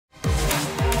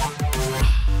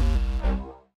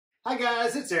Hi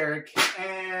guys, it's Eric,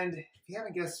 and if you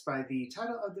haven't guessed by the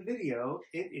title of the video,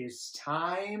 it is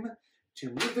time to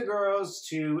move the girls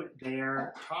to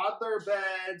their toddler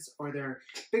beds or their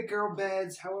big girl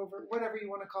beds, however, whatever you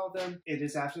want to call them. It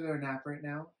is after their nap right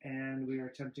now, and we are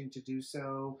attempting to do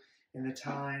so in the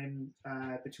time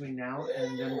between now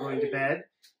and them going to bed,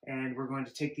 and we're going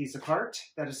to take these apart.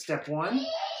 That is step one.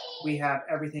 We have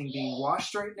everything being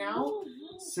washed right now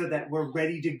so that we're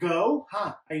ready to go.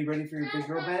 Huh? Are you ready for your big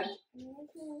girl bed?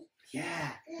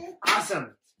 Yeah.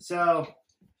 Awesome. So,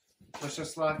 wish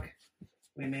us luck.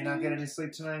 We may not get any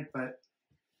sleep tonight, but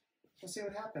we'll see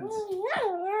what happens.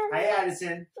 Hi,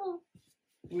 Addison.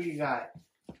 What do you got?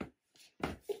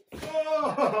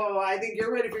 Oh, I think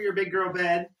you're ready for your big girl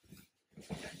bed.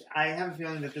 I have a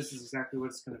feeling that this is exactly what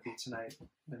it's going to be tonight.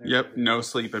 Yep, no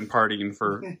sleep and partying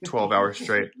for 12 hours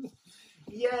straight.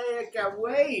 Yay, I can't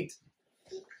wait.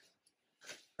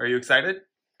 Are you excited?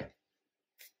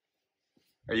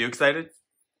 Are you excited?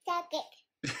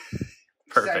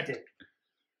 Perfect. Excited.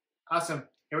 Awesome.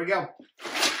 Here we go.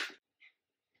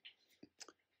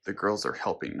 The girls are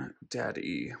helping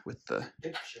Daddy with the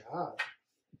Good job.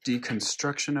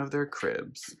 deconstruction of their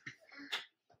cribs.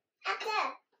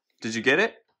 Did you get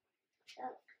it?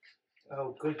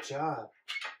 Oh, good job.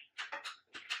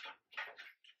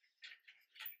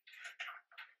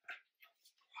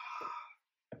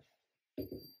 Oh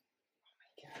my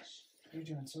gosh, you're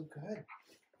doing so good.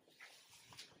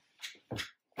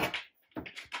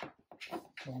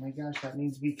 Oh my gosh, that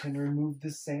means we can remove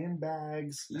the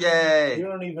sandbags. Yay! You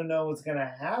don't even know what's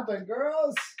gonna happen,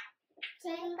 girls.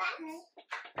 Sandbags.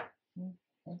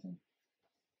 Okay.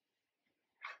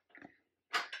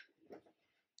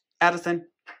 Addison.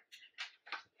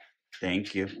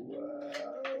 Thank you.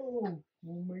 Wow.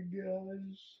 Oh my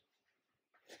gosh.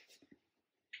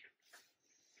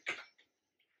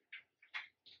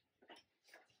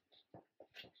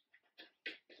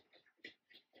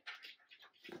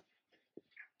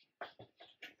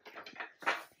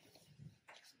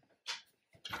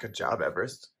 Good job,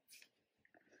 Everest.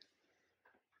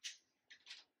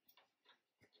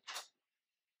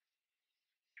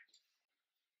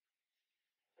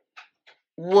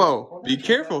 Whoa, be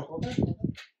careful.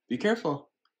 Be careful.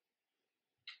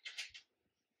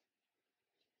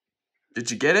 Did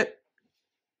you get it?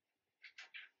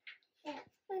 Yeah,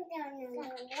 put down the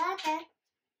water.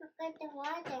 Look at the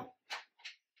water.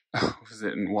 Oh, was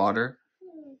it in water?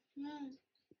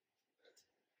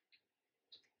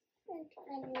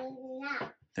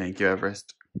 Thank you,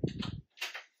 Everest.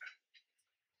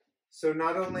 So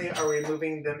not only are we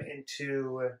moving them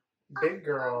into big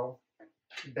girl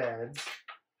beds,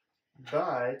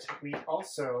 but we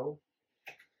also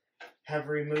have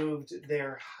removed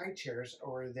their high chairs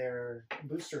or their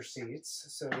booster seats,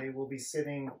 so they will be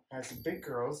sitting as big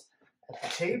girls at the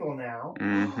table now.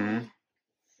 Mm-hmm.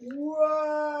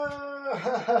 Whoa!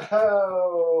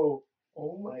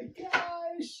 Oh my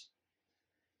gosh!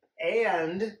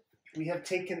 And we have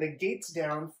taken the gates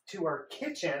down to our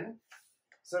kitchen,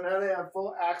 so now they have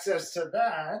full access to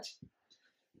that.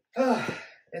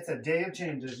 It's a day of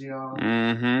changes, y'all.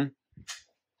 Mm-hmm.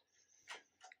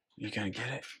 You gonna get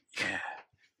it? Yeah.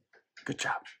 Good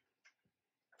job.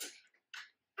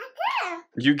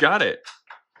 You got it.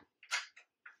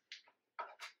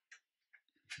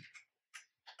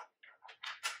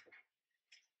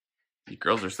 You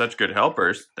girls are such good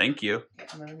helpers. Thank you.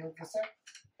 I'm gonna move this up.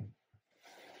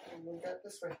 Move that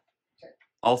this way. Okay.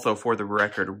 Also, for the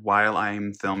record, while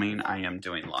I'm filming, I am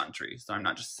doing laundry, so I'm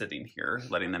not just sitting here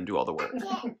letting them do all the work.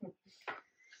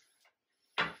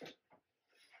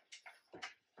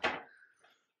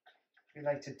 We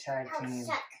like to tag team.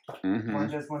 Mm-hmm.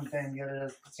 One does one thing, the other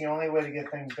does. It's the only way to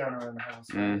get things done around the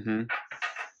house. Right? Mm-hmm.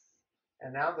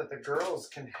 And now that the girls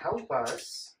can help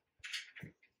us,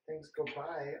 things go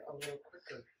by a little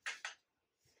quicker.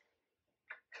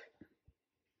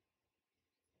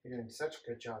 You're doing such a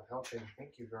good job helping.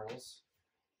 Thank you, girls.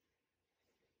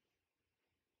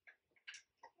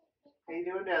 How you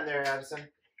doing down there, Addison?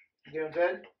 You doing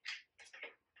good?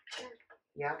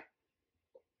 Yeah?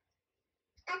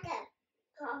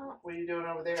 What are you doing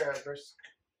over there, Everest?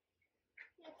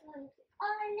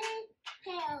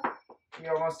 You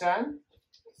almost done?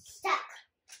 Stuck.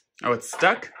 Oh, it's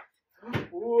stuck?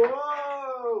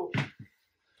 Whoa!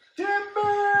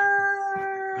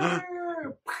 Timber!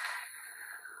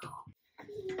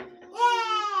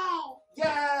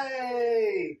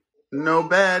 Yay! No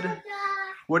bed.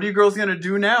 What are you girls gonna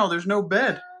do now? There's no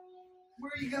bed.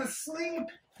 Where are you gonna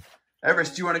sleep?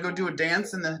 Everest, do you want to go do a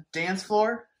dance in the dance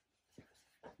floor?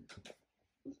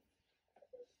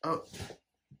 Oh,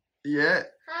 yeah.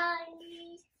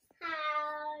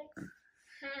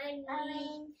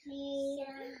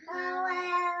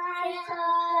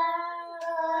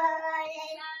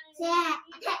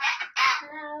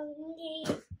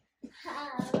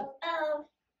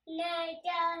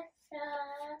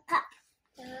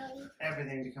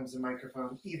 Everything becomes a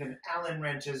microphone, even Allen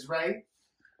wrenches, right?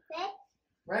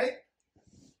 Right?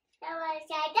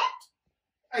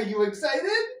 Are you excited?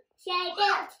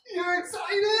 You're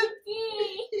excited?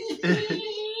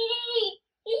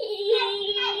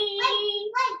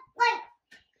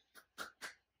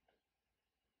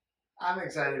 I'm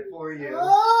excited for you.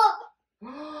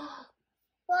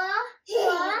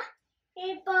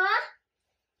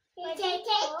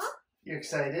 You're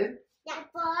excited?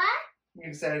 You're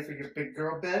excited for your big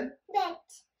girl bed?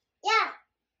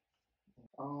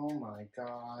 Oh my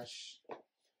gosh.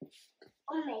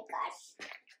 Oh my gosh.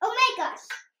 Oh my gosh.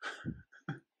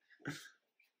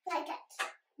 Like that.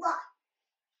 What?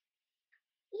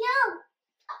 No.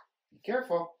 Be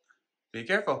careful. Be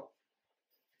careful.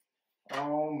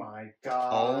 Oh my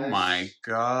gosh. Oh my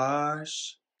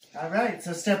gosh. All right,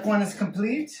 so step one is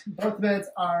complete. Both beds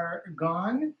are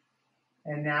gone.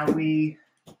 And now we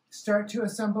start to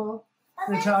assemble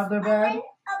the toddler bed. Open.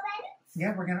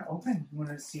 Yeah, we're going to open. You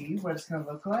want to see what it's going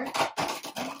to look like?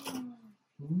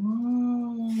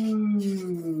 Ooh.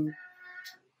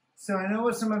 So I know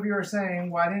what some of you are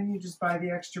saying. Why didn't you just buy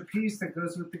the extra piece that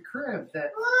goes with the crib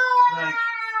that like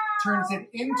turns it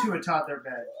into a toddler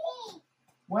bed?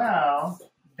 Well,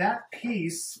 that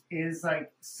piece is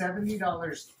like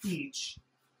 $70 each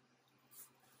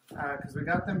because we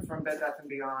got them from Bed Bath &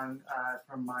 Beyond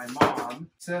from my mom.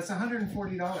 So that's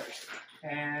 $140.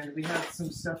 And we have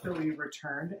some stuff that we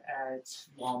returned at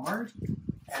Walmart.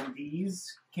 And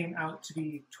these came out to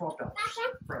be $12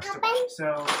 for us to buy.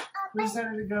 So we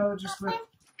decided to go just with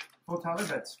full toddler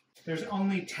beds. There's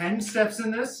only 10 steps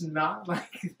in this, not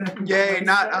like... Yay,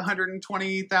 not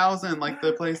 120,000 like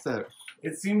the playset.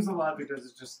 It seems a lot because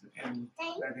it's just in,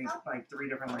 I think, like 3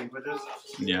 different languages.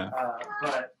 Yeah.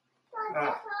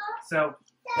 So,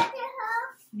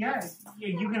 yeah,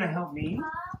 you gonna help me?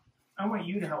 I want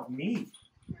you to help me.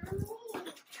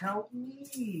 Help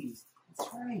me. That's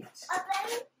right.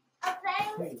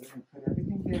 Okay, we're gonna put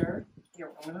everything there.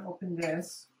 Here, I'm gonna open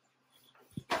this.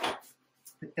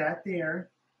 Put that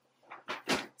there.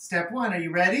 Step one, are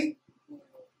you ready?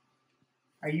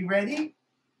 Are you ready?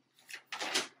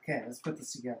 Okay, let's put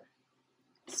this together.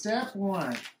 Step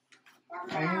one,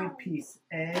 I need piece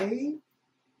A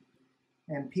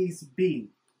and piece B.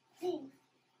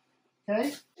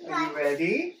 Okay, are you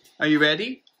ready? Are you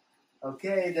ready?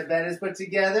 Okay, the bed is put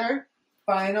together.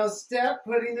 Final step,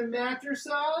 putting the mattress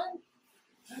on.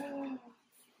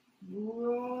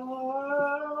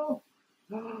 Whoa.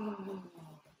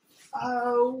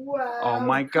 Oh, wow. Oh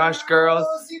my gosh, girls.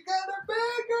 You got a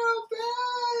big girl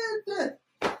bed.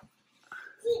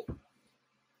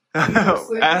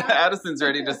 Addison's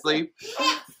ready to sleep.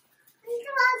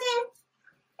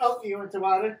 Oh, you went to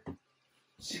water?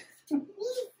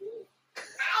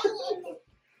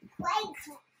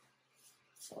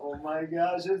 Oh my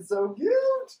gosh, it's so cute.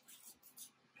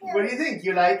 What do you think?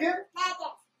 You like it?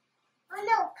 Oh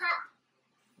no, Pop.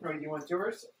 Oh, you want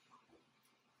yours?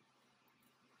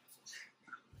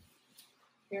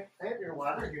 Here, I have your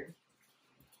water here.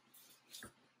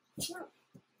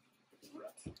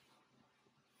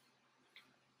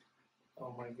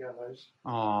 Oh my gosh.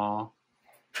 Aw.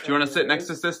 Do you want to sit next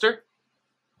to sister?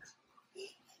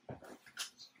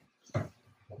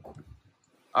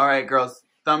 All right, girls.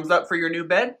 Thumbs up for your new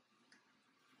bed.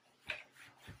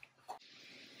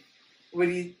 What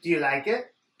do you like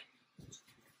it?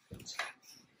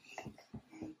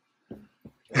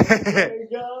 Oh my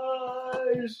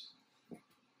gosh.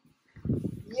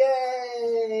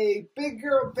 Yay! Big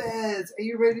girl beds. Are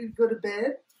you ready to go to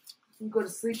bed? You go to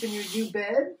sleep in your new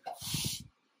bed?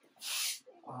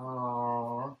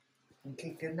 Aww.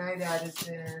 Okay, good night,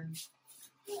 Addison.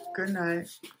 Good night.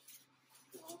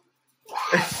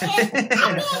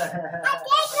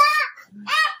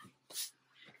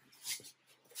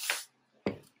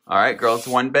 All right, girls.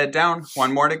 One bed down.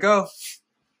 One more to go.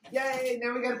 Yay!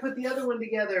 Now we gotta put the other one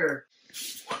together.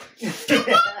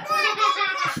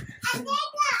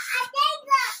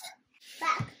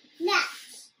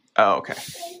 Oh, okay.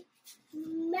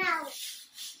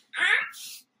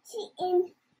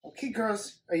 Okay,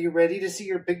 girls. Are you ready to see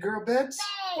your big girl beds?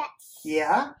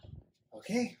 Yeah?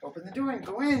 Okay, open the door and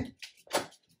go in.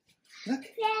 Look.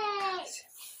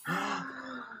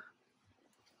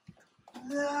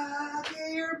 Look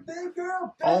at your big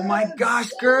girl beds. Oh my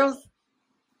gosh, girls.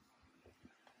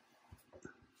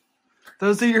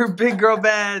 Those are your big girl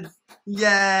beds.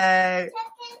 Yay.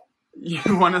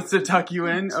 You want us to tuck you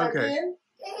in? Tuck Okay. in?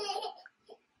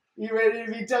 You ready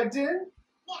to be tucked in?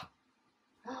 Yeah.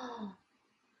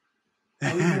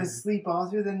 Are we going to sleep all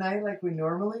through the night like we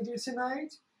normally do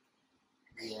tonight?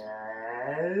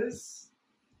 Yes.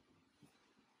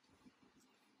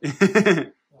 Oh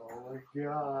my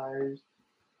gosh.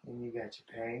 And you got your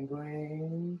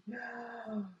penguin.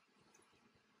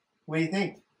 What do you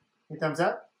think? Your thumbs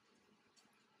up?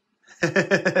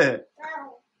 Whoa.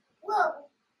 Whoa.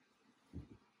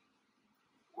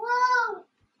 Whoa.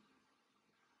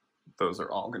 Those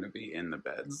are all going to be in the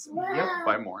beds Yep.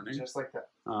 by morning. Just like that.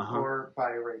 Uh-huh. Or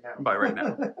by right now. By right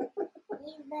now.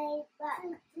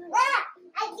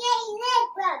 I get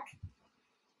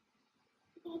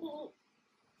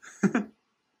leg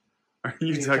Are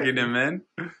you tucking him in?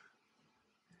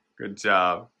 Good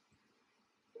job.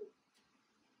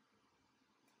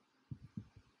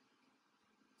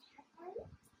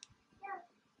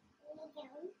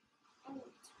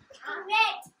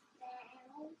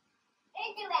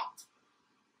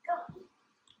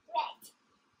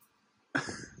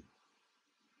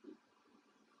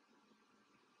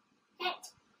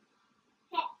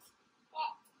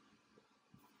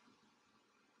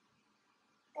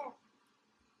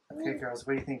 Okay, girls,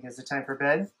 what do you think? Is it time for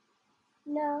bed?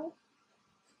 No.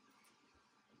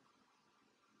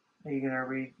 Are you going to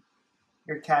read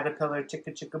your caterpillar chicka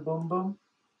chicka boom boom?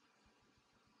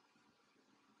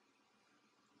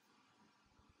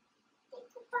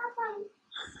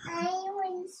 I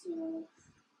want you.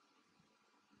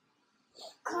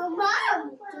 Come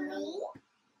on, please.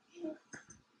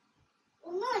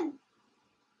 Come on.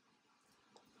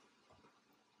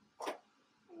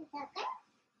 Okay.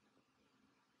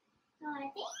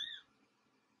 Ready?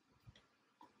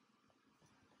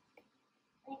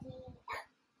 Ready?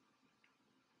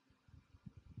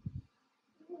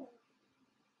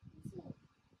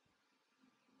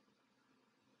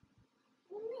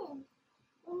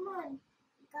 Come on,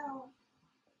 go.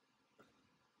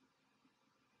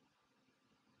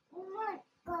 Come on,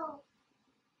 go.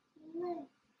 Come on, go.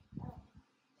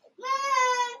 Go.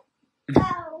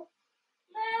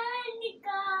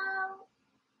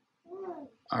 Go.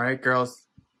 All right, girls.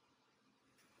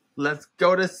 Let's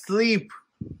go to sleep.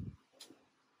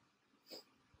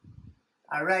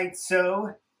 All right,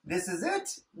 so this is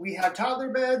it. We have toddler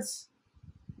beds.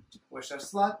 Wish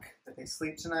us luck that they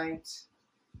sleep tonight.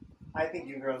 I think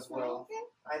you girls will.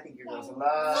 I think you girls will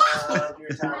love your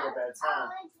toddler beds, huh?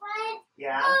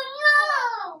 Yeah? Oh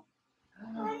no!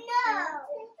 Oh no!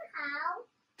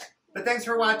 But thanks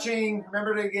for watching.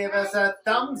 Remember to give us a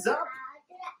thumbs up.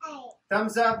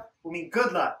 Thumbs up will mean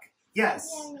good luck. Yes.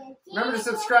 Remember to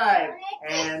subscribe.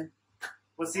 And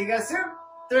we'll see you guys soon.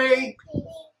 3,